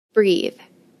Breathe.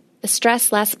 The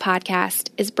Stress Less podcast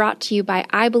is brought to you by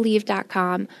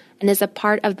iBelieve.com and is a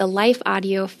part of the Life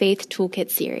Audio Faith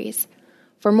Toolkit series.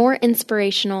 For more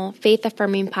inspirational,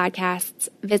 faith-affirming podcasts,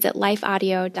 visit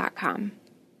lifeaudio.com.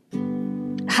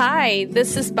 Hi,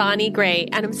 this is Bonnie Gray,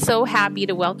 and I'm so happy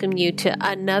to welcome you to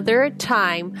another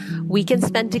time we can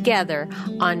spend together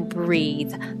on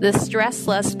Breathe, the Stress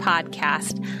Less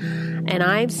podcast. And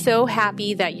I'm so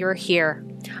happy that you're here.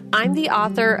 I'm the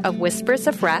author of Whispers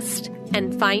of Rest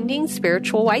and Finding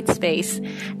Spiritual White Space,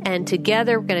 and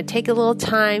together we're going to take a little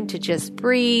time to just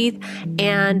breathe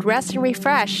and rest and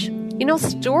refresh. You know,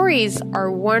 stories are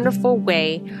a wonderful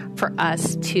way for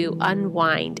us to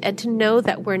unwind and to know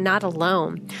that we're not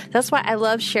alone. That's why I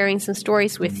love sharing some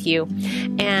stories with you.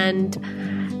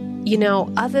 And, you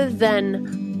know, other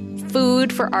than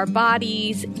food for our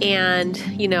bodies and,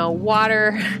 you know,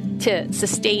 water to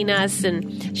sustain us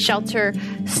and shelter,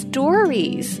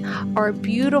 stories are a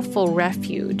beautiful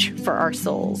refuge for our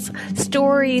souls.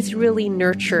 Stories really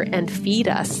nurture and feed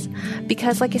us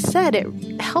because, like I said,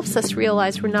 it helps us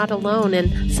realize we're not alone.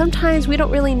 And sometimes we don't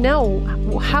really know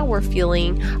how we're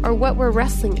feeling or what we're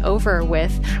wrestling over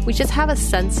with. We just have a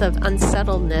sense of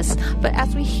unsettledness. But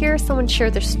as we hear someone share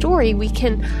their story, we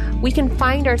can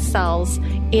find ourselves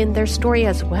in their story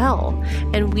as well.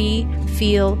 And we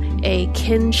feel a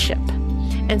kinship.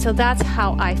 And so that's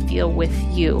how I feel with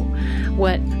you.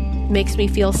 What makes me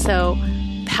feel so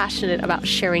passionate about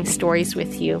sharing stories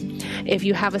with you. If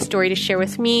you have a story to share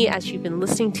with me as you've been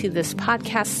listening to this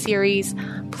podcast series,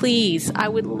 please, I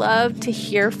would love to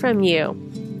hear from you.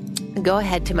 Go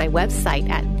ahead to my website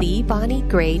at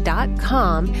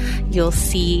thebonniegray.com. You'll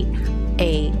see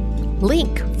a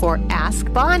link for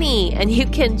Ask Bonnie, and you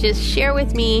can just share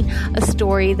with me a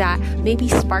story that maybe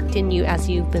sparked in you as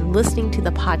you've been listening to the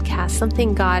podcast,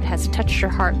 something God has touched your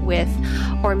heart with,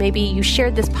 or maybe you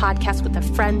shared this podcast with a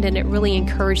friend and it really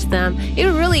encouraged them. It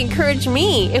would really encourage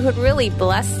me. It would really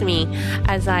bless me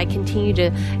as I continue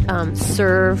to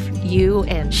serve you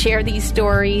and share these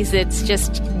stories. It's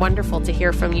just wonderful to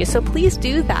hear from you. So please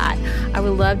do that. I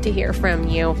would love to hear from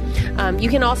you. You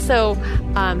can also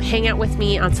hang out with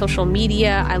me on social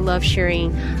media. I love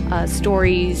sharing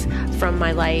stories from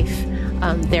my life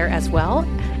there as well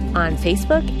on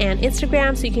Facebook and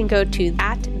Instagram. So you can go to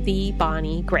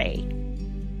 @thebonniegray.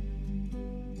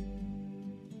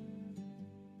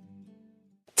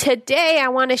 Today, I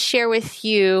want to share with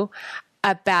you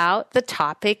about the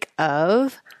topic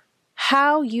of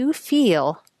how you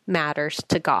feel matters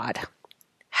to God.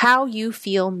 How you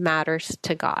feel matters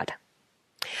to God.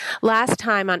 Last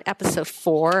time on episode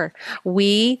 4,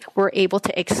 we were able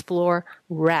to explore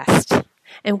rest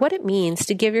and what it means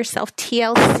to give yourself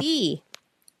TLC.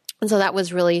 And so that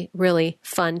was really, really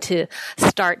fun to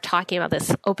start talking about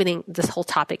this, opening this whole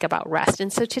topic about rest.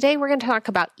 And so today we're going to talk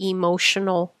about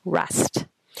emotional rest,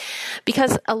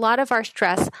 because a lot of our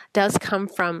stress does come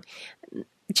from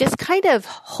just kind of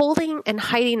holding and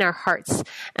hiding our hearts,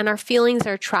 and our feelings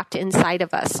are trapped inside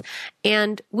of us.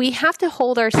 And we have to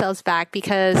hold ourselves back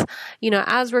because, you know,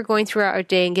 as we're going throughout our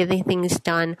day and getting things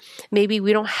done, maybe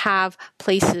we don't have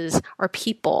places or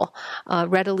people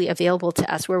readily available to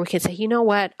us where we can say, you know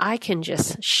what, I can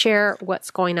just share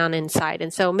what's going on inside.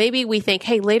 And so maybe we think,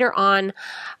 hey, later on,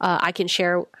 I can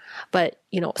share. But,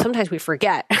 you know, sometimes we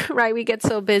forget, right? We get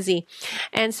so busy.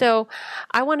 And so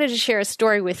I wanted to share a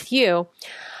story with you.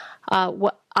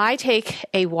 I take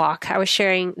a walk. I was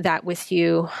sharing that with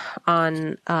you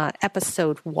on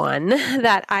episode 1,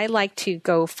 that I like to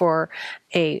go for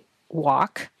a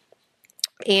walk.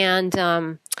 And,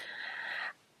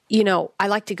 you know, I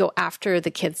like to go after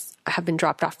the kids have been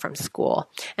dropped off from school.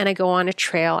 And I go on a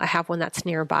trail. I have one that's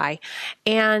nearby.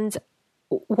 And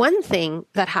one thing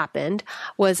that happened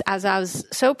was, as I was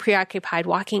so preoccupied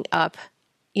walking up,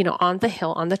 you know, on the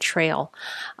hill, on the trail,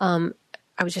 I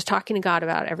was just talking to God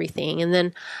about everything. And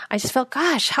then I just felt,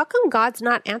 gosh, how come God's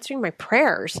not answering my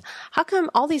prayers? How come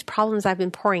all these problems I've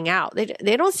been pouring out,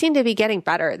 they don't seem to be getting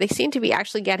better. They seem to be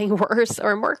actually getting worse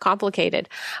or more complicated.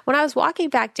 When I was walking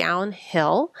back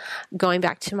downhill, going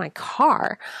back to my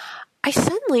car, I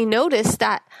suddenly noticed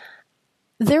that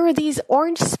there were these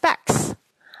orange specks.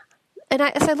 And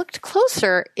as I looked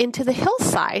closer into the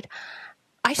hillside,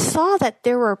 I saw that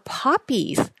there were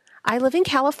poppies. I live in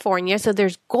California, so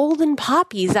there's golden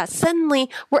poppies that suddenly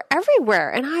were everywhere.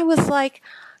 And I was like,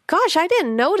 gosh, I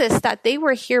didn't notice that they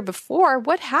were here before.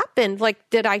 What happened? Like,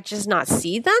 did I just not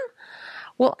see them?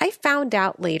 Well, I found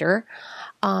out later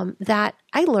that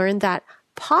I learned that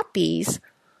poppies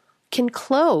can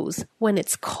close when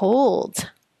it's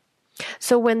cold.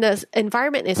 So when the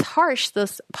environment is harsh,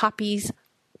 those poppies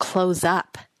close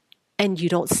up and you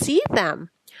don't see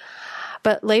them.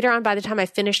 But later on, by the time I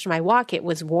finished my walk, it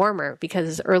was warmer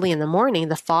because early in the morning,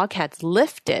 the fog had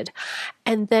lifted.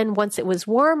 And then once it was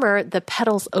warmer, the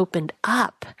petals opened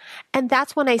up. And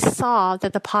that's when I saw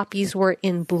that the poppies were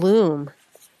in bloom.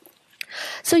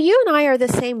 So you and I are the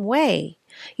same way.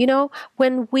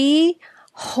 When we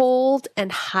hold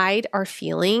and hide our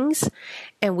feelings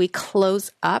and we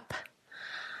close up,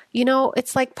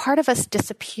 it's like part of us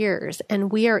disappears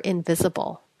and we are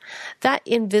invisible. That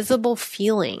invisible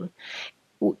feeling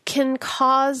can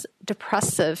cause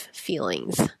depressive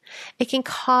feelings. It can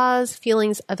cause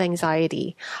feelings of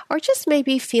anxiety or just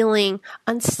maybe feeling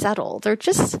unsettled or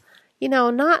just,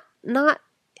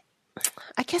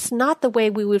 not the way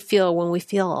we would feel when we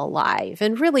feel alive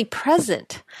and really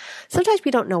present. Sometimes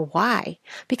we don't know why,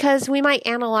 because we might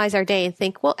analyze our day and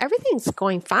think, well, everything's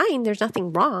going fine. There's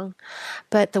nothing wrong.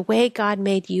 But the way God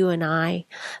made you and I,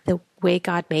 the way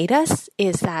God made us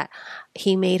is that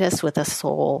He made us with a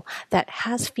soul that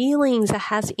has feelings, that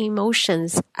has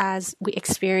emotions as we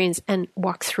experience and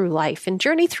walk through life and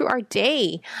journey through our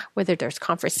day, whether there's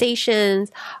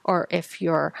conversations or if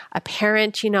you're a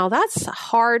parent, that's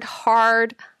hard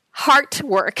heart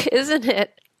work, isn't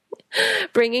it?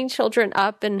 Bringing children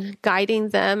up and guiding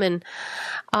them.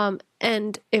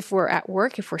 And if we're at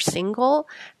work, if we're single,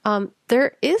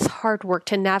 there is hard work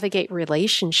to navigate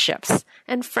relationships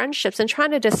and friendships and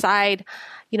trying to decide,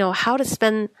 how to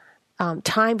spend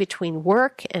time between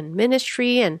work and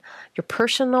ministry and your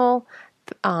personal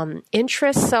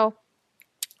interests. So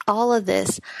all of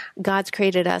this, God's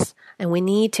created us, and we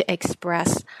need to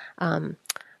express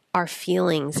our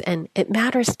feelings, and it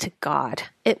matters to God.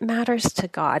 It matters to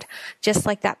God, just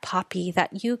like that poppy,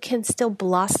 that you can still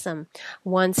blossom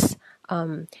once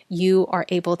you are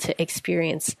able to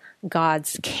experience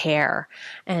God's care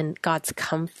and God's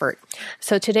comfort.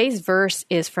 So today's verse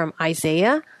is from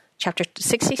Isaiah chapter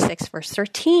 66, verse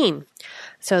 13.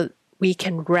 So we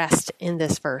can rest in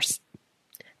this verse.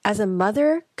 As a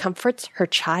mother comforts her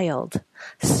child,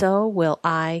 so will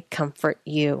I comfort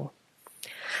you.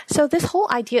 So this whole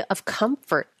idea of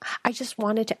comfort, I just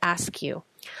wanted to ask you,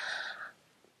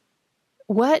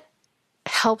 what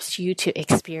helps you to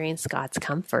experience God's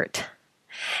comfort?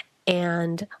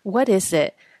 And what is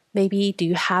it? Maybe do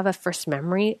you have a first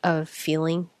memory of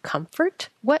feeling comfort?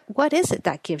 What is it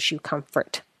that gives you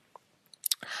comfort?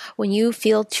 When you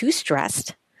feel too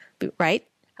stressed, right?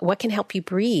 What can help you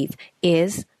breathe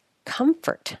is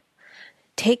comfort.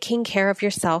 Taking care of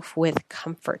yourself with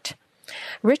comfort.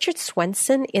 Richard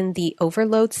Swenson in the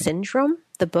Overload Syndrome,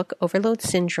 the book Overload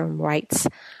Syndrome, writes,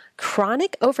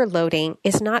 chronic overloading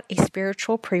is not a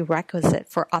spiritual prerequisite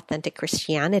for authentic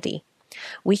Christianity.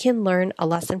 We can learn a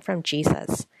lesson from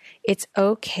Jesus. It's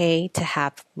okay to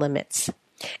have limits.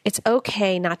 It's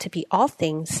okay not to be all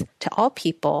things to all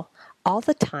people all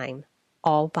the time,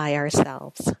 all by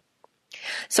ourselves.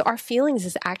 So our feelings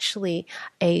is actually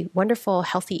a wonderful,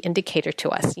 healthy indicator to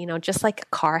us. Just like a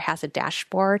car has a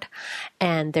dashboard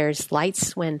and there's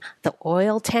lights when the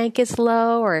oil tank is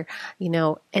low or,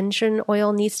 engine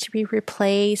oil needs to be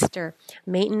replaced or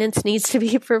maintenance needs to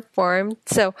be performed.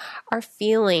 So our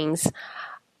feelings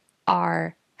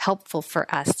are helpful for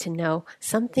us to know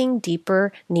something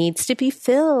deeper needs to be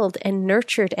filled and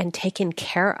nurtured and taken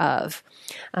care of.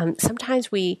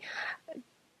 Sometimes we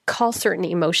call certain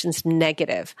emotions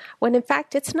negative, when in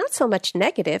fact it's not so much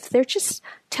negative. They're just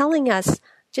telling us,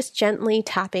 just gently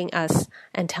tapping us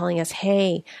and telling us,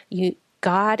 hey,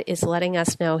 God is letting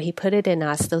us know, He put it in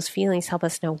us. Those feelings help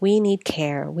us know we need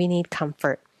care, we need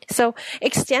comfort. So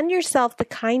extend yourself the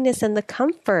kindness and the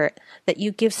comfort that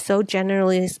you give so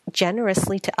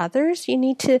generously to others. You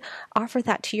need to offer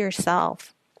that to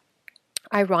yourself.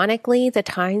 Ironically, the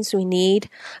times we need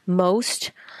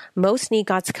most need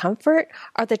God's comfort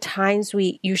are the times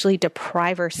we usually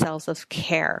deprive ourselves of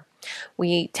care.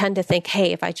 We tend to think,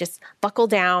 hey, if I just buckle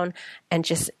down and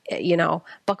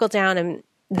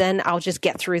then I'll just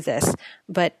get through this.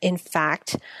 But in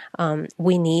fact,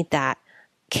 we need that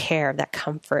care, that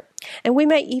comfort. And we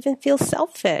might even feel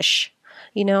selfish.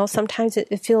 Sometimes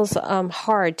it feels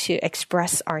hard to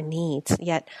express our needs.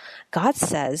 Yet God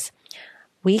says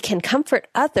we can comfort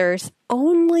others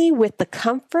only with the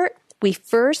comfort we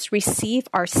first receive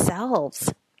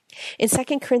ourselves. In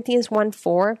 2 Corinthians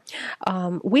 1:4,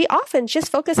 we often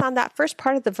just focus on that first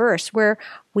part of the verse where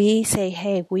we say,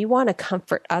 hey, we want to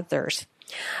comfort others.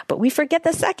 But we forget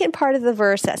the second part of the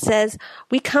verse that says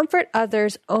we comfort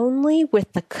others only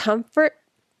with the comfort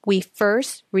we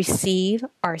first receive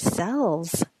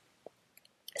ourselves.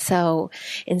 So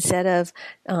instead of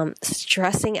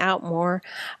stressing out more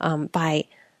by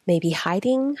maybe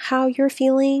hiding how you're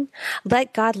feeling,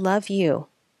 let God love you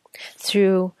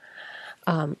through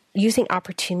using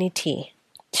opportunity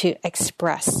to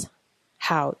express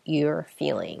how you're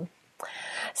feeling.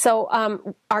 So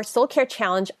our soul care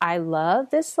challenge, I love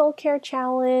this soul care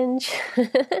challenge.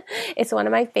 It's one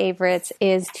of my favorites,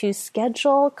 is to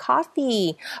schedule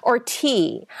coffee or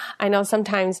tea. I know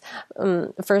sometimes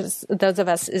for those of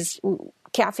us,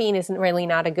 caffeine isn't really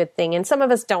not a good thing. And some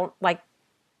of us don't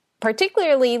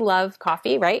particularly love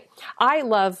coffee, right? I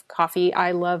love coffee.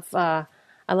 I love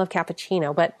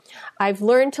cappuccino, but I've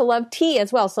learned to love tea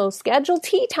as well. So schedule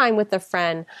tea time with a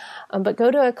friend, but go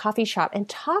to a coffee shop and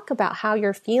talk about how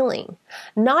you're feeling,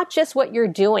 not just what you're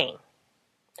doing.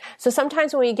 So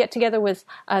sometimes when we get together with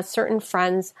certain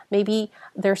friends, maybe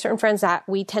there are certain friends that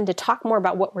we tend to talk more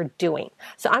about what we're doing.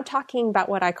 So I'm talking about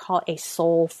what I call a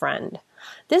soul friend.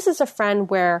 This is a friend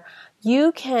where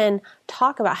you can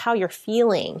talk about how you're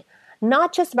feeling,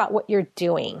 not just about what you're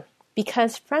doing,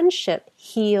 because friendship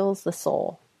heals the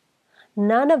soul.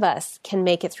 None of us can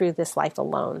make it through this life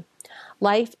alone.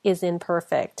 Life is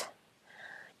imperfect.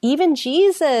 Even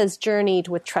Jesus journeyed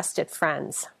with trusted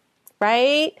friends,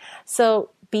 right? So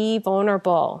be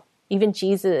vulnerable. Even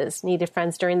Jesus needed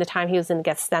friends during the time he was in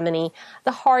Gethsemane,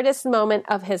 the hardest moment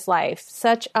of his life,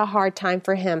 such a hard time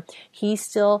for him. He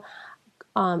still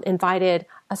invited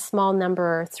a small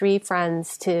number, 3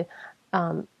 friends, to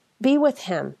be with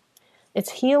him. It's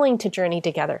healing to journey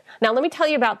together. Now, let me tell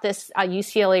you about this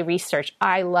UCLA research.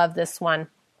 I love this one.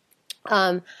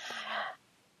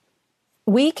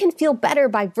 We can feel better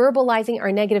by verbalizing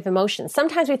our negative emotions.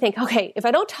 Sometimes we think, okay, if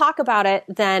I don't talk about it,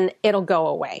 then it'll go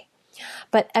away.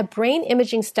 But a brain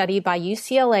imaging study by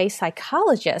UCLA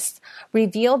psychologists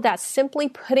revealed that simply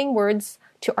putting words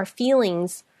to our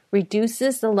feelings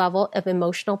reduces the level of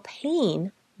emotional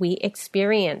pain we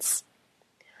experience.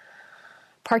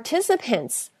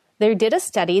 Participants, they did a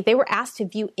study. They were asked to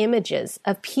view images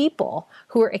of people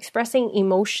who were expressing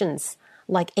emotions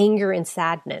like anger and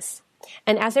sadness.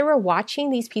 And as they were watching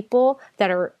these people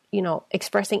that are,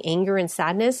 expressing anger and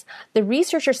sadness, the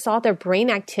researchers saw their brain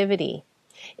activity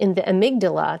in the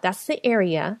amygdala. That's the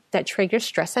area that triggers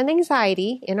stress and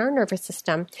anxiety in our nervous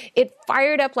system. It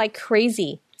fired up like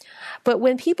crazy. But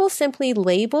when people simply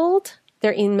labeled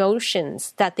their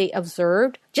emotions that they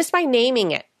observed just by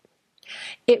naming it,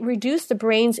 it reduced the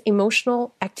brain's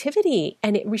emotional activity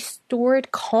and it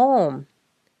restored calm.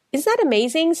 Isn't that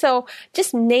amazing? So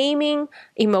just naming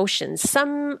emotions,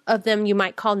 some of them you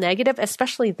might call negative,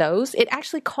 especially those, it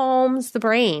actually calms the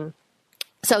brain.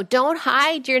 So don't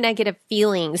hide your negative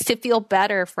feelings to feel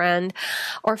better, friend,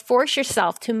 or force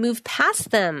yourself to move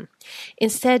past them.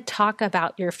 Instead, talk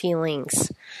about your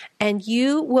feelings and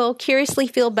you will curiously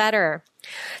feel better.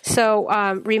 So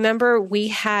remember, we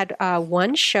had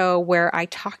one show where I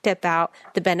talked about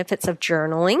the benefits of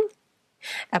journaling,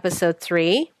 episode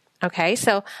 3. Okay,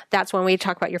 so that's one way to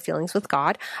talk about your feelings with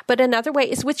God. But another way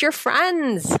is with your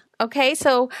friends. Okay,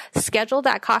 so schedule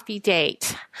that coffee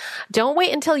date. Don't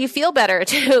wait until you feel better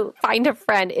to find a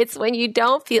friend. It's when you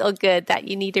don't feel good that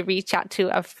you need to reach out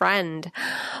to a friend.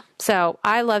 So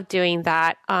I love doing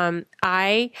that.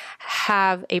 I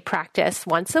have a practice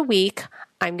once a week.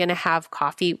 I'm going to have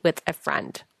coffee with a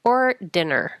friend or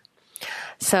dinner.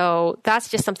 So that's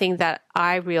just something that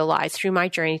I realized through my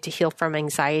journey to heal from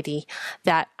anxiety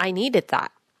that I needed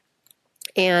that.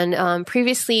 And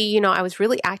previously, I was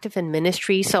really active in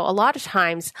ministry. So a lot of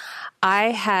times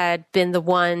I had been the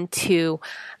one to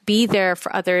be there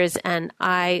for others. And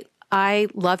I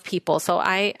love people. So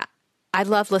I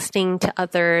love listening to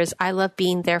others. I love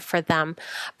being there for them.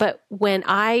 But when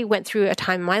I went through a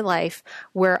time in my life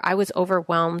where I was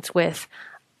overwhelmed with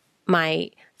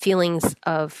my feelings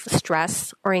of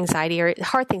stress or anxiety or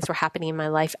hard things were happening in my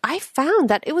life, I found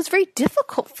that it was very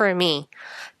difficult for me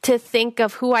to think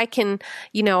of who I can,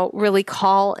 really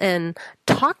call and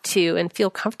talk to and feel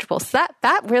comfortable. So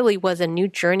that really was a new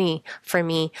journey for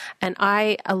me. And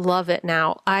I love it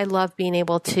now. I love being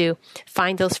able to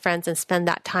find those friends and spend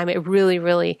that time. It really,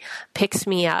 really picks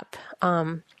me up.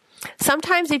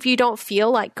 Sometimes if you don't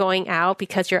feel like going out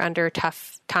because you're under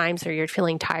tough times or you're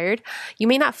feeling tired, you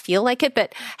may not feel like it,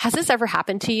 but has this ever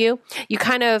happened to you? You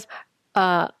kind of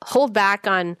hold back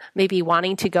on maybe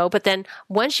wanting to go, but then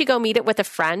once you go meet it with a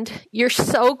friend, you're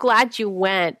so glad you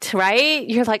went, right?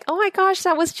 You're like, oh my gosh,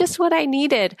 that was just what I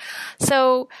needed.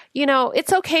 So,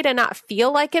 it's okay to not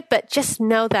feel like it, but just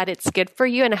know that it's good for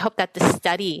you. And I hope that the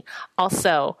study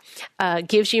also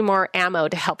gives you more ammo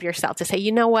to help yourself to say,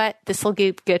 you know what, this will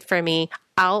be good for me.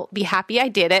 I'll be happy I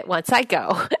did it once I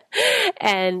go.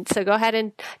 And so go ahead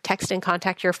and text and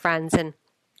contact your friends and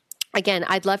Again,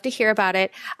 I'd love to hear about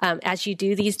it. As you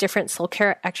do these different soul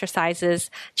care exercises,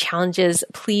 challenges,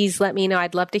 please let me know.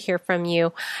 I'd love to hear from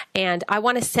you. And I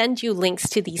want to send you links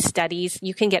to these studies.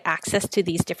 You can get access to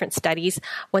these different studies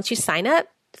once you sign up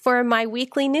for my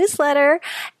weekly newsletter.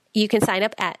 You can sign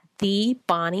up at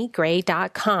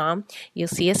thebonniegray.com. You'll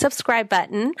see a subscribe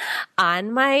button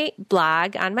on my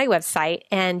blog, on my website,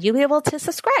 and you'll be able to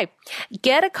subscribe.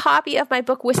 Get a copy of my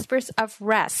book, Whispers of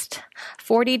Rest,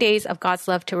 40 Days of God's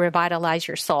Love to Revitalize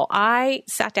Your Soul. I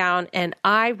sat down and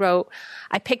I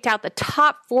picked out the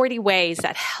top 40 ways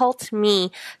that helped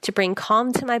me to bring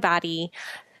calm to my body,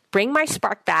 bring my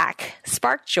spark back,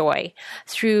 spark joy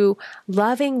through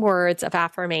loving words of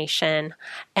affirmation,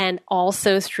 and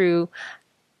also through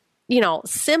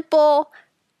simple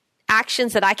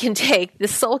actions that I can take, the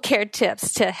soul care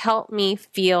tips to help me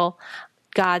feel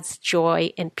God's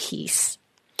joy and peace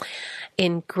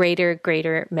in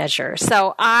greater measure.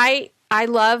 So I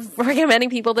love recommending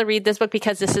people to read this book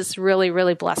because this has really,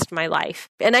 really blessed my life.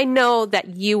 And I know that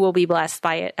you will be blessed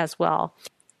by it as well.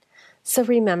 So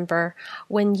remember,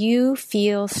 when you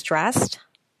feel stressed,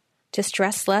 to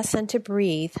stress less and to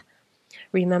breathe,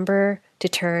 remember to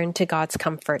turn to God's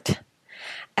comfort.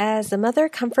 As the mother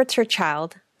comforts her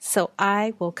child, so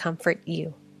I will comfort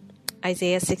you.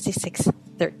 Isaiah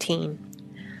 66:13.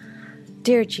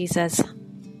 Dear Jesus,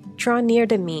 draw near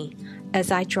to me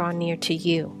as I draw near to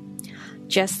you.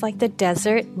 Just like the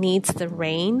desert needs the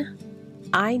rain,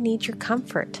 I need your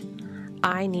comfort.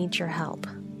 I need your help.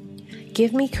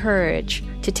 Give me courage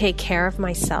to take care of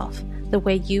myself the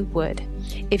way you would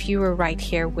if you were right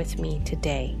here with me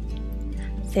today.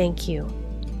 Thank you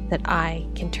that I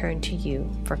can turn to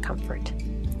you for comfort.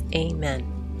 Amen.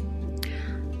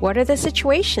 What are the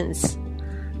situations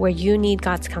where you need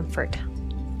God's comfort?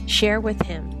 Share with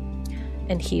Him,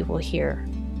 and He will hear.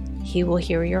 He will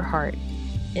hear your heart,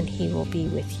 and He will be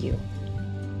with you.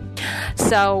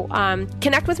 So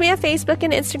connect with me on Facebook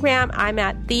and Instagram. I'm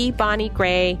at The Bonnie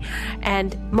Gray.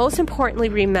 And most importantly,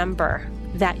 remember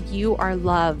that you are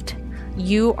loved,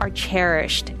 you are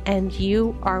cherished, and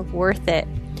you are worth it.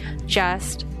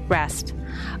 Just rest.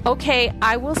 Okay,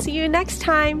 I will see you next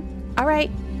time. All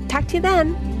right, talk to you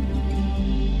then.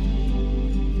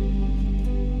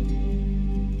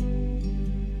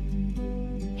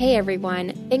 Hey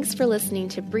everyone, thanks for listening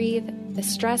to Breathe, the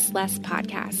Stress Less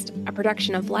podcast, a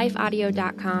production of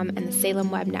lifeaudio.com and the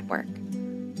Salem Web Network.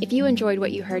 If you enjoyed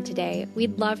what you heard today,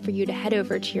 we'd love for you to head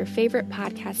over to your favorite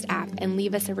podcast app and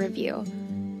leave us a review.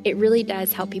 It really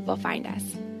does help people find us.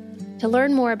 To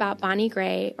learn more about Bonnie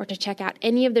Gray or to check out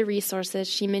any of the resources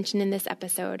she mentioned in this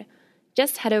episode,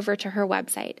 just head over to her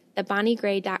website,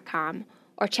 thebonniegray.com,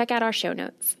 or check out our show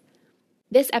notes.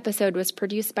 This episode was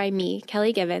produced by me,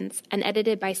 Kelly Givens, and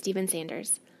edited by Stephen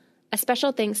Sanders. A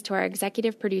special thanks to our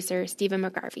executive producer, Stephen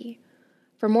McGarvey.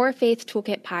 For more Faith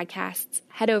Toolkit podcasts,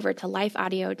 head over to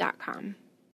lifeaudio.com.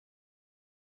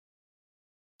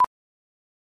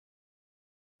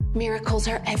 Miracles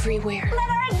are everywhere.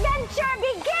 Let our adventure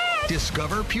begin!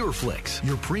 Discover PureFlix,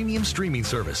 your premium streaming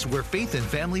service where faith and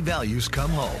family values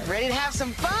come home. Ready to have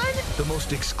some fun? The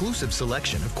most exclusive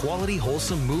selection of quality,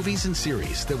 wholesome movies and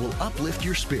series that will uplift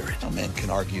your spirit. A man can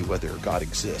argue whether God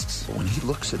exists, but when he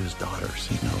looks at his daughters,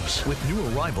 he knows. With new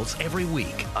arrivals every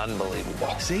week.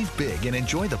 Unbelievable. Save big and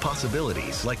enjoy the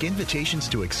possibilities, like invitations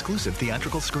to exclusive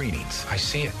theatrical screenings. I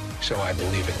see it, so I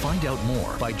believe it. Find out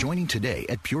more by joining today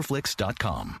at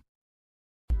pureflix.com.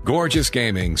 Gorgeous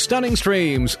gaming, stunning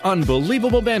streams,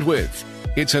 unbelievable bandwidth.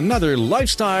 It's another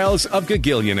Lifestyles of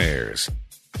Gagillionaires.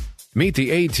 Meet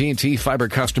the AT&T Fiber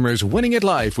customers winning at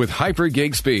life with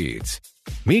hyper-gig speeds.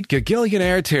 Meet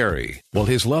Gagillionaire Terry. While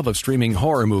his love of streaming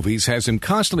horror movies has him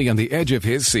constantly on the edge of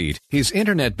his seat, his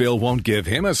internet bill won't give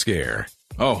him a scare.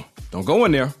 Oh, don't go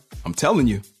in there. I'm telling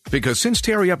you. Because since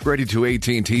Terry upgraded to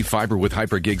AT&T Fiber with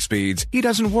hyper-gig speeds, he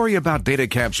doesn't worry about data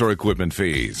caps or equipment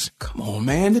fees. Come on,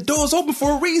 man. The door's open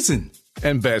for a reason.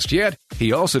 And best yet,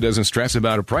 he also doesn't stress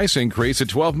about a price increase at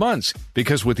 12 months,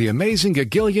 because with the amazing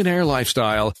Gagillionaire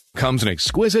lifestyle comes an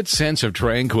exquisite sense of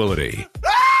tranquility.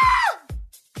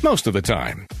 Most of the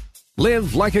time.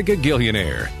 Live like a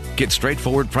Gagillionaire. Get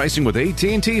straightforward pricing with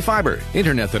AT&T Fiber,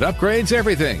 internet that upgrades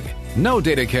everything. No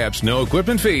data caps, no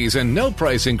equipment fees, and no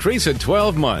price increase at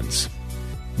 12 months.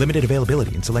 Limited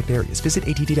availability in select areas. Visit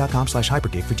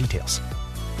att.com/hypergig for details.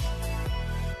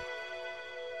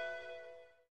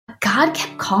 God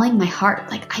kept calling my heart.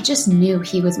 Like, I just knew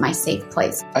He was my safe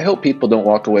place. I hope people don't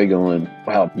walk away going,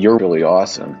 wow, you're really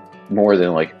awesome. More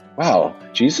than like, wow,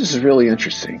 Jesus is really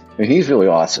interesting, and he's really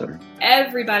awesome.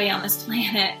 Everybody on this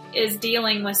planet is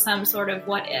dealing with some sort of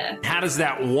what if. How does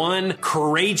that one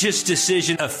courageous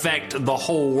decision affect the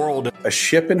whole world? A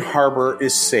ship in harbor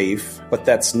is safe, but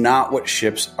that's not what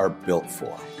ships are built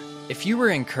for. If you were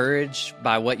encouraged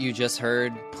by what you just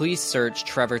heard, please search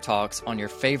Trevor Talks on your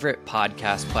favorite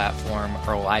podcast platform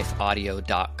or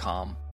lifeaudio.com.